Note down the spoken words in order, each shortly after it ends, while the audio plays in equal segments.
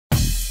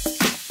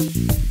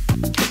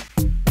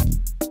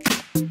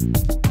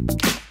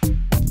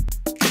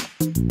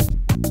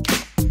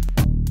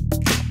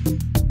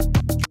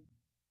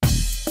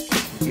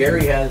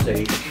Gary has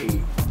a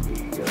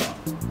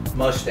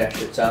mustache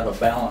that's out of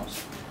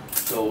balance.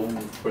 So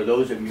for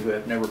those of you who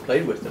have never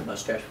played with the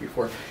mustache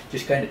before,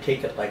 just kind of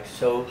take it like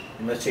so.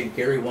 And let's say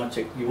Gary wants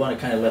it, you want it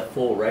kind of left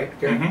full, right,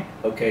 Gary?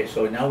 Mm-hmm. Okay,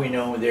 so now we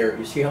know there.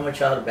 You see how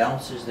much out of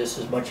balance is? This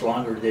is much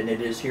longer than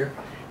it is here.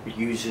 We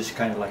use this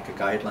kind of like a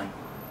guideline.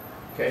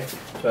 Okay,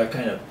 so I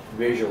kind of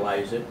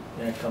visualize it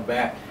and I come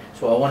back.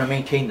 So I want to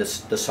maintain the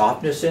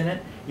softness in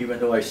it, even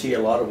though I see a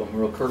lot of them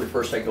real curly.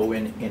 First I go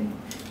in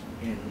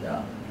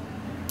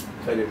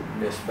cut it in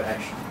this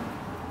fashion.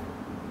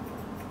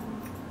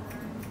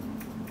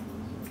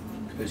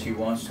 Because he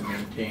wants to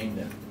maintain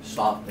the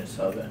softness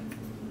of it.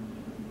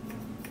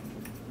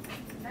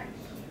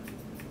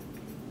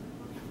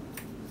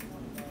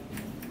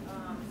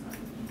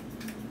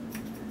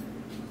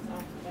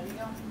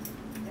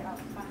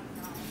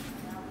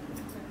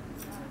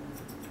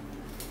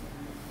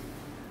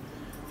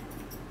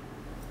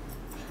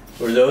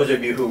 For those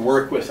of you who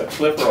work with a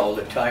clipper all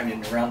the time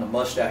and around the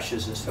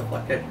mustaches and stuff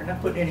like that, you're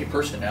not putting any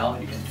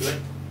personality into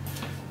it.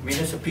 I mean,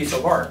 it's a piece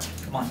of art.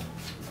 Come on.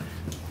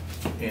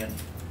 And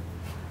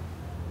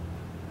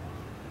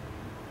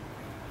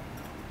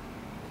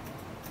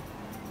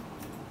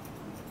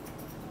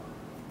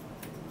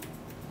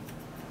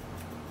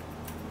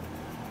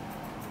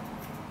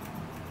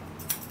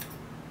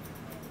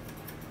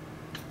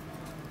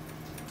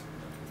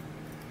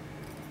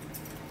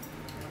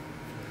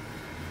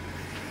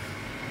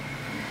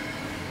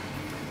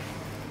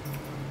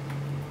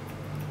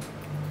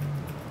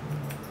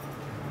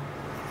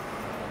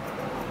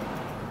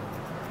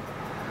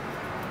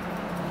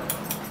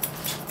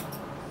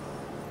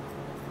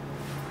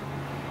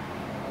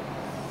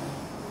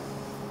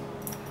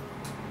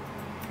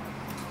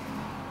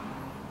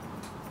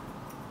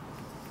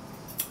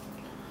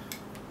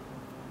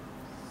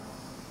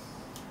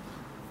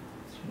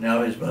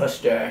now his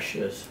mustache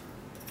is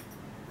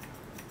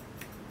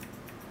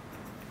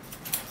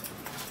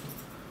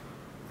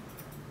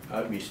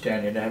I'd be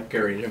standing up,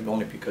 Gary,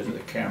 only because of the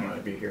camera.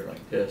 I'd be here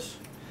like this.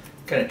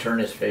 Kind of turn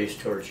his face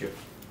towards you.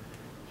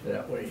 So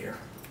that way here.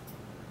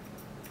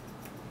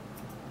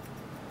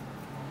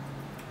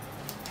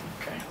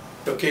 Okay.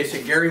 Okay,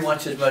 so Gary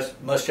wants his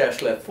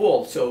mustache left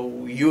full.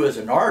 So you as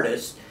an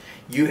artist,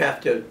 you have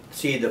to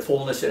see the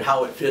fullness and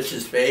how it fits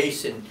his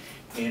face, and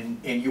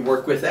you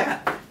work with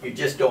that. You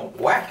just don't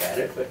whack at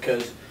it,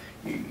 because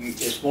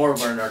it's more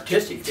of an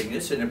artistic thing.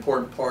 It's an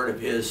important part of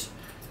his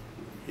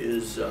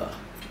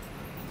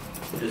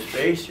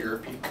face here,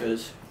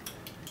 because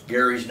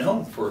Gary's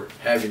known for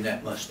having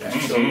that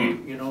mustache. So,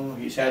 you know,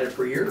 he's had it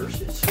for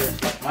years.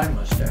 It's like my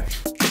mustache.